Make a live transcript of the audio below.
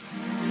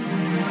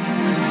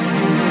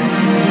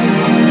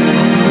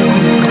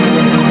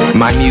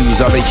My muse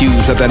are the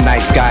hues of the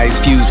night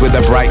skies, fused with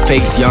a bright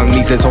face. Young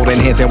nieces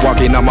holding hands and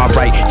walking on my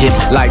right hip.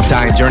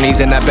 Lifetime journeys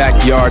in the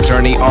backyard,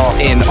 journey all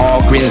in, all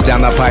grins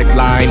down the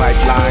pipeline.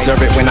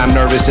 Serve it when I'm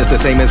nervous, just the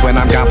same as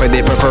when I'm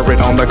confident. Prefer it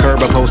on the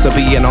curb, opposed to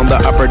being on the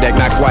upper deck.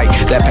 Not quite,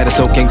 that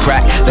pedestal can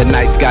crack. The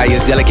night sky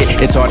is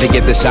delicate, it's hard to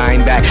get the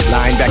shine back.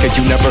 Line back at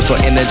universal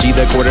energy,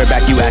 the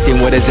quarterback. You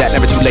asking what is that?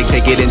 Never too late,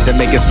 take it in to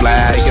make a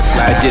splash.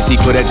 A gypsy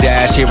put a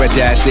dash, here a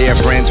dash there.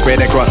 Friends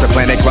spread across the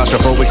planet,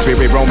 claustrophobic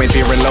spirit, roaming,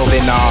 fear and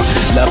loathing. All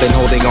love and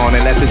holding on,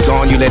 unless it's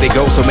gone, you let it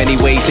go. So many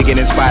ways to get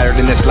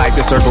inspired in this life,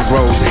 the circle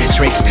grows,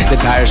 shrinks,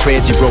 the tire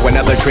shreds. You grow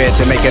another tread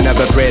to make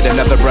another thread.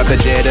 Another brother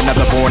dead,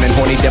 another born, and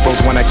horny devils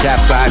wanna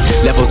capsize.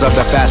 Levels of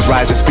the fast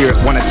rise, the spirit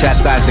wanna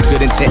chastise the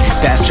good intent.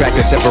 Fast track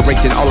the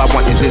separation, all I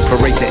want is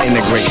inspiration.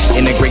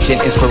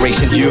 Integration,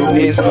 inspiration. You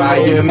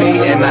inspire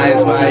me and I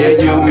inspire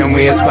you, and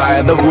we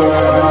inspire the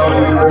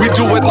world. We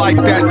do it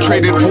like that,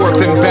 trade it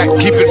forth and back,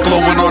 keep it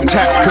flowing on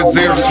tap, cause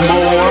there's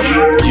more.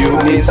 You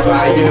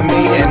inspire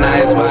me and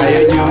I inspire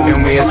you,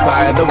 and we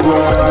inspire the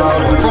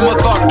world. From a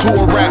thought to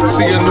a rap,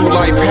 see a new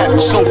life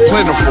hatch, so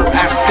plentiful,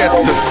 ask at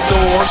the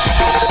source.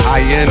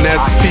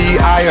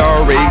 INSPIRATION,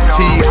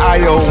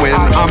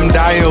 I'm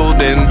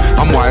dialed in,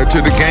 I'm wired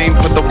to the game,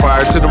 put the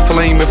fire to the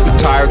flame. If you're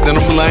tired, then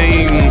I'm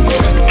lame.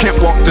 Can't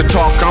walk the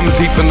talk, I'm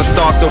deep in the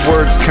thought, the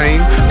words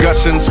came.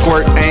 Gushing,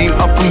 squirt, aim,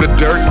 up from the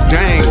dirt,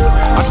 dang.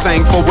 I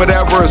sang for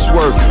whatever it's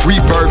worth,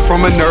 rebirth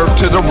from a nerve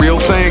to the real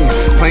thing.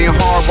 Playing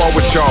hardball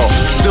with y'all,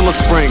 still a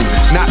spring.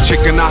 Not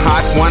chicken, a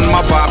hot one, my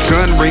bob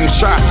gun ring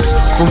shots.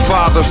 From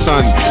father,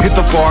 son, hit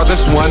the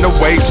farthest one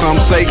away. Some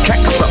say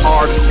catch the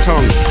artist's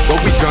tongue, but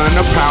we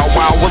gonna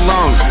powwow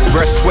along.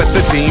 Breath sweat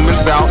the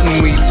demons out and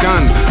we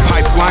done.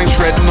 Pipeline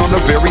shredding on the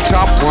very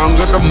top rung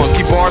of the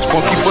monkey bars,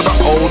 funky for the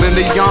old and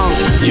the young.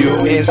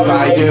 You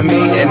inspire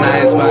me and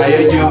I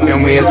inspire you,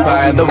 and we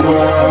inspire the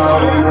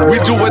world. We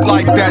do it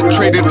like that,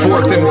 trade it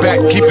forth and back,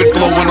 keep it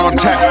flowing on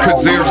tap,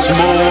 cause there's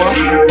more.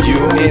 You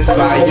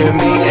inspire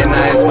me and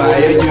I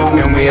inspire you,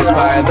 and we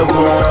inspire the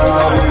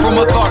world. From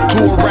a thought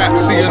to a rap,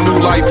 see a new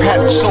life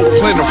hatch, so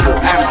plentiful,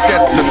 ask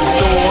at the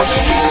source.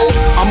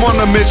 I'm on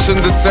a mission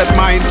to set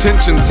my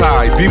intentions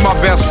high. Be my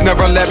best,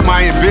 never let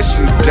my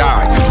ambitions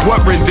die.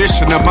 What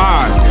rendition am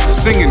I?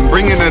 Singing,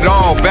 bringing it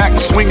all back,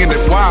 swinging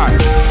it wide.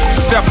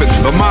 Stepping,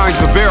 the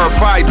mind's a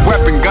verified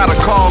weapon. Got a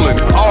calling,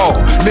 all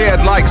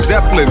Ned like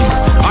Zeppelin.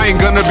 I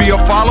ain't gonna be a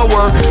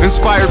follower.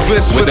 Inspired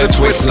bliss with a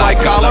twist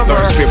like Oliver.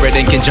 Spirit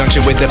in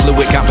conjunction with the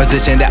fluid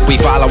composition that we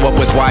follow up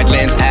with wide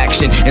lens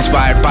action.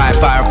 Inspired by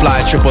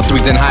fireflies, triple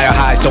threes and higher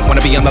highs. Don't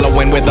wanna be on the low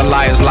end where the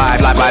liars lie.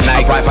 Fly by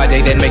night, ride by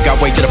day, then make our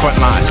way to the front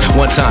lines.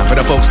 One time for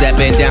the folks that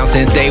been down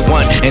since day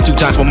one, and two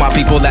times for my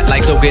people that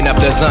like soaking up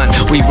the sun.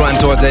 We run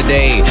towards the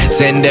day,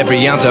 send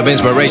every ounce of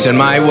inspiration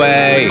my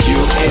way.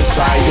 You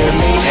inspire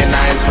me and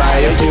I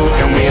inspire you,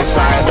 and we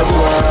inspire the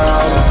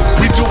world.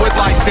 We do it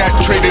like that,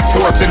 trade it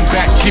forth and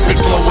back, keep it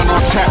flowing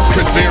on tap,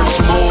 cause there's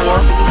more.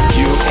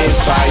 You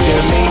inspire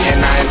me and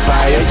I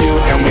inspire you,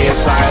 and we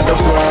inspire the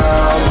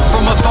world.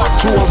 From a thought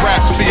to a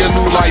rap, see a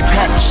new life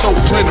hatch, so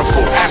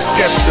plentiful, ask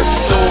at the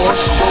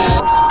source.